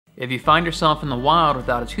If you find yourself in the wild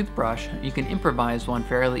without a toothbrush, you can improvise one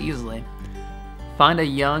fairly easily. Find a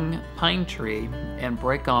young pine tree and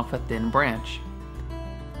break off a thin branch.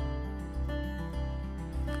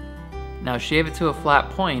 Now shave it to a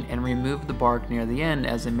flat point and remove the bark near the end,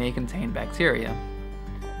 as it may contain bacteria.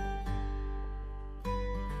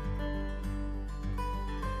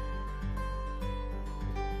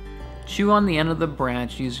 Chew on the end of the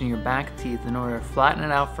branch using your back teeth in order to flatten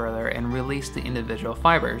it out further and release the individual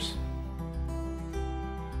fibers.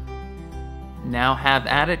 Now have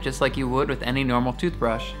at it just like you would with any normal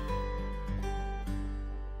toothbrush.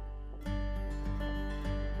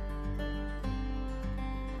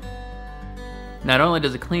 Not only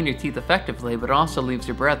does it clean your teeth effectively, but it also leaves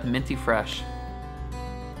your breath minty fresh.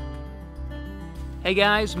 Hey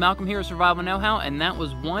guys, Malcolm here with Survival Know-How, and that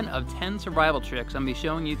was one of 10 survival tricks I'm going to be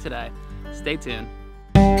showing you today. Stay tuned.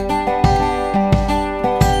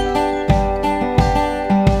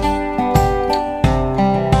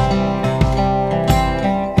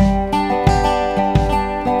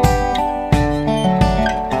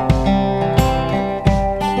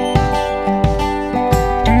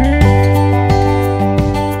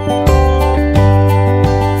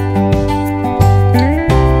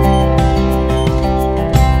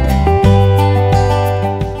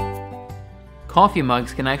 Coffee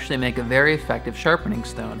mugs can actually make a very effective sharpening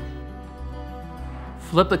stone.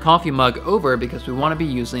 Flip the coffee mug over because we want to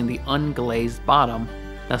be using the unglazed bottom.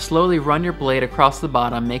 Now slowly run your blade across the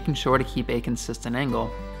bottom, making sure to keep a consistent angle.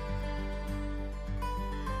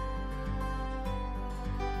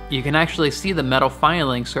 You can actually see the metal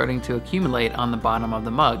filing starting to accumulate on the bottom of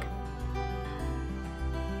the mug.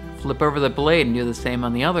 Flip over the blade and do the same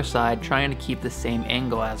on the other side, trying to keep the same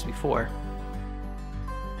angle as before.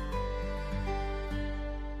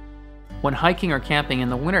 When hiking or camping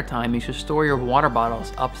in the wintertime, you should store your water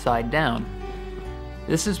bottles upside down.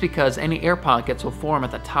 This is because any air pockets will form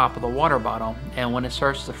at the top of the water bottle, and when it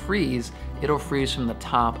starts to freeze, it'll freeze from the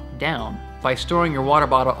top down. By storing your water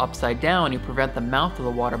bottle upside down, you prevent the mouth of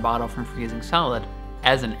the water bottle from freezing solid.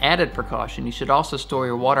 As an added precaution, you should also store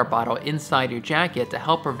your water bottle inside your jacket to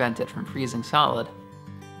help prevent it from freezing solid.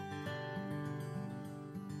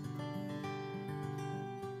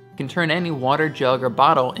 You can turn any water jug or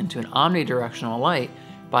bottle into an omnidirectional light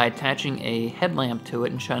by attaching a headlamp to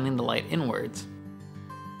it and shining the light inwards.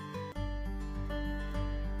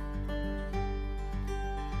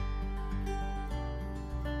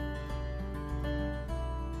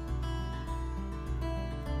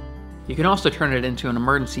 You can also turn it into an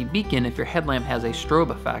emergency beacon if your headlamp has a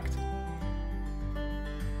strobe effect.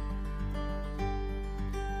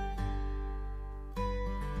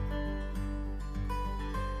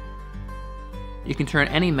 You can turn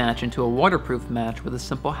any match into a waterproof match with a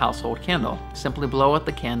simple household candle. Simply blow out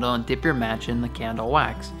the candle and dip your match in the candle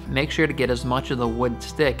wax. Make sure to get as much of the wood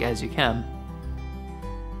stick as you can.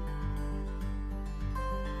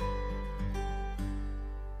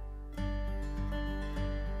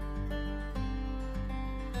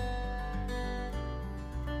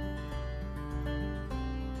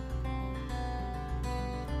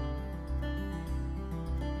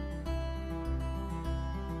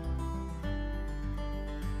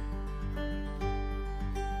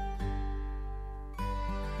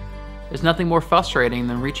 There's nothing more frustrating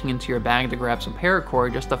than reaching into your bag to grab some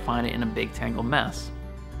paracord just to find it in a big tangled mess.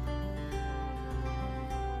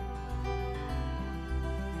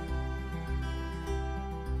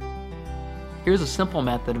 Here's a simple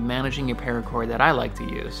method of managing your paracord that I like to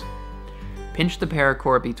use. Pinch the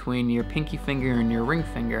paracord between your pinky finger and your ring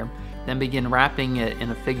finger, then begin wrapping it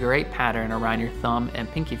in a figure 8 pattern around your thumb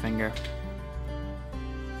and pinky finger.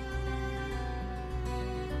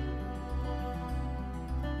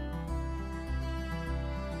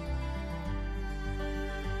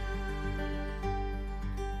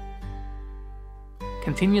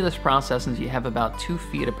 Continue this process until you have about 2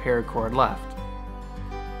 feet of paracord left.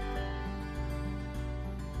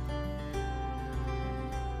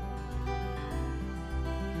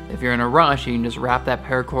 If you're in a rush, you can just wrap that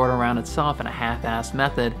paracord around itself in a half-assed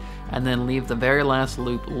method and then leave the very last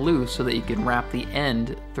loop loose so that you can wrap the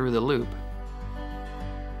end through the loop.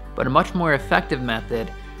 But a much more effective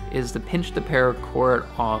method is to pinch the paracord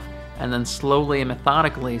off and then slowly and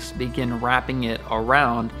methodically begin wrapping it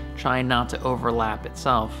around, trying not to overlap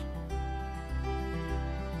itself.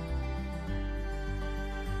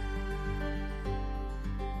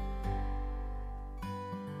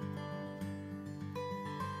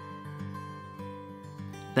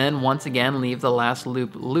 Then once again leave the last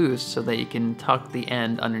loop loose so that you can tuck the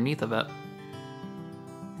end underneath of it.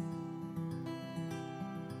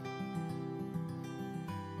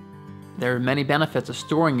 There are many benefits of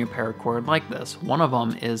storing your paracord like this. One of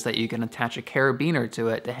them is that you can attach a carabiner to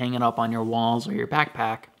it to hang it up on your walls or your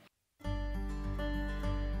backpack.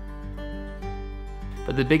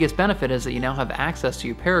 But the biggest benefit is that you now have access to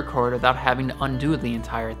your paracord without having to undo the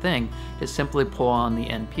entire thing. Just simply pull on the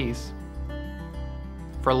end piece.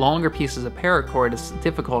 For longer pieces of paracord, it's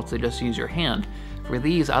difficult to just use your hand. For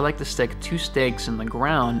these, I like to stick 2 stakes in the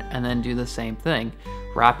ground and then do the same thing,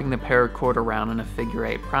 wrapping the paracord around in a figure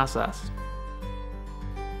 8 process.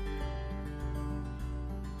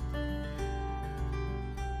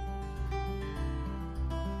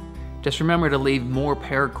 Just remember to leave more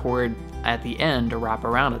paracord at the end to wrap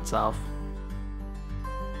around itself.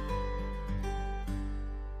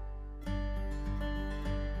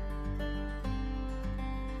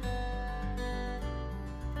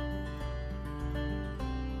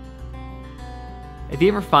 If you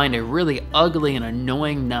ever find a really ugly and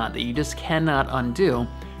annoying knot that you just cannot undo,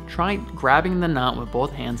 try grabbing the knot with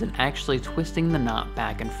both hands and actually twisting the knot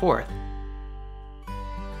back and forth.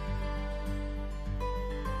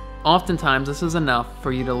 Oftentimes this is enough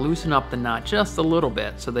for you to loosen up the knot just a little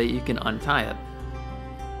bit so that you can untie it.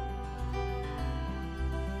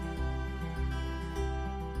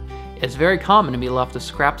 It's very common to be left with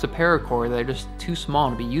scraps of paracord that are just too small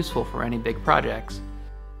to be useful for any big projects.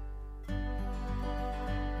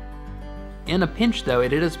 In a pinch though,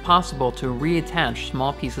 it is possible to reattach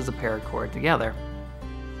small pieces of paracord together.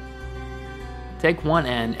 Take one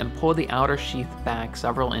end and pull the outer sheath back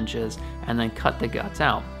several inches and then cut the guts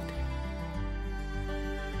out.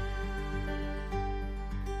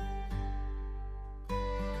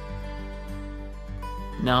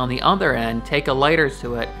 Now on the other end, take a lighter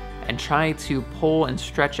to it and try to pull and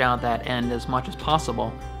stretch out that end as much as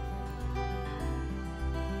possible.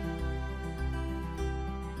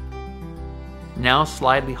 Now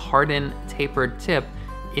slide the hardened, tapered tip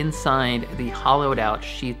inside the hollowed out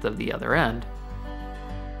sheath of the other end.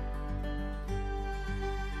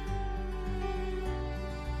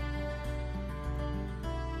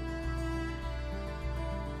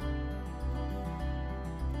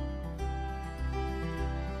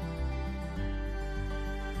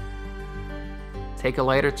 Take a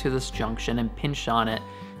lighter to this junction and pinch on it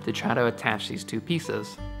to try to attach these 2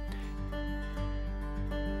 pieces.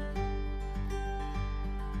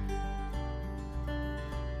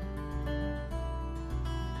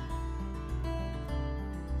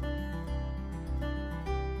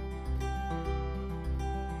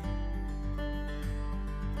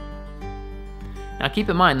 Now keep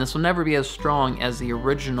in mind, this will never be as strong as the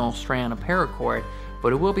original strand of paracord,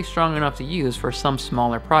 but it will be strong enough to use for some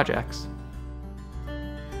smaller projects.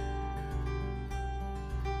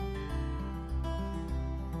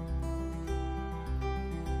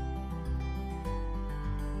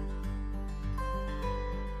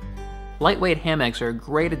 Lightweight hammocks are a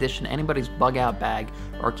great addition to anybody's bug out bag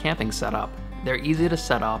or camping setup. They're easy to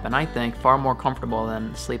set up and I think far more comfortable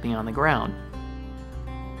than sleeping on the ground.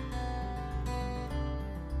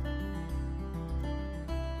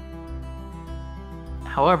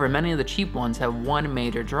 However, many of the cheap ones have one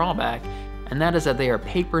major drawback, and that is that they are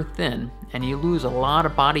paper thin and you lose a lot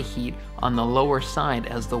of body heat on the lower side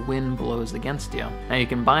as the wind blows against you. Now you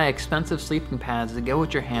can buy expensive sleeping pads to go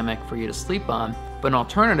with your hammock for you to sleep on, but an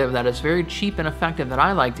alternative that is very cheap and effective that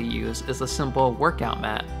I like to use is a simple workout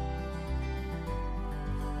mat.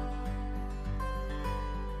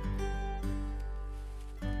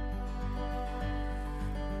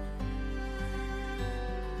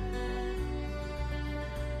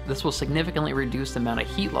 This will significantly reduce the amount of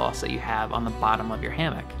heat loss that you have on the bottom of your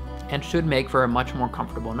hammock, and should make for a much more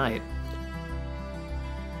comfortable night.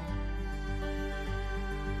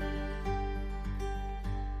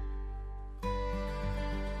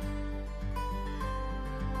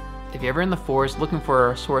 If you're ever in the forest looking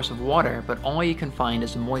for a source of water, but all you can find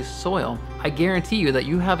is moist soil, I guarantee you that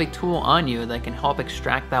you have a tool on you that can help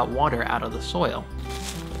extract that water out of the soil.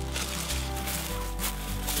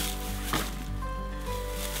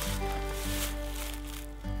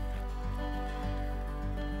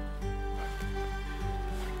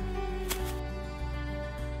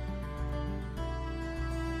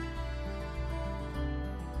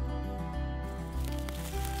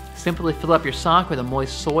 Simply fill up your sock with a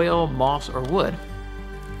moist soil, moss, or wood.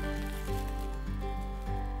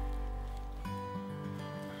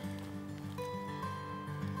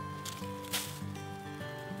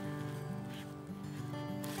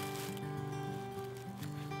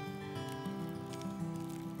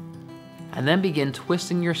 And then begin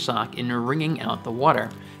twisting your sock and wringing out the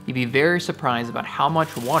water. You'd be very surprised about how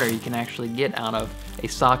much water you can actually get out of a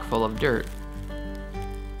sock full of dirt.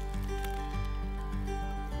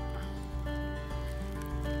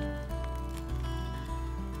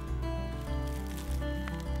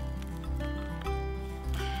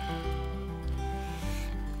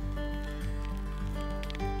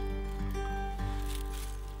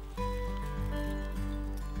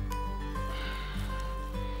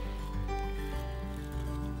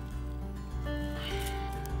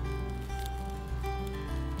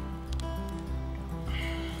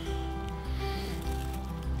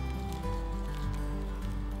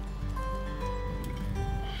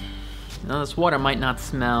 Now this water might not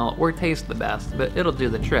smell or taste the best, but it'll do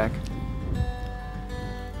the trick.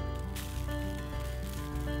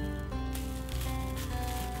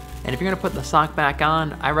 And if you're gonna put the sock back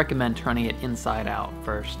on, I recommend turning it inside out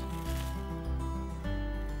first.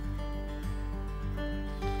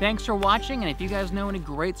 Thanks for watching, and if you guys know any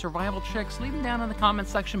great survival tricks, leave them down in the comment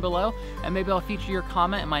section below, and maybe I'll feature your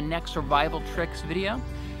comment in my next survival tricks video.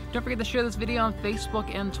 Don't forget to share this video on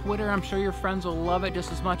Facebook and Twitter. I'm sure your friends will love it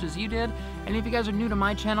just as much as you did. And if you guys are new to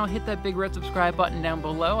my channel, hit that big red subscribe button down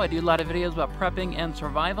below. I do a lot of videos about prepping and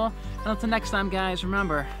survival. And until next time, guys,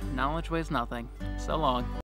 remember, knowledge weighs nothing. So long.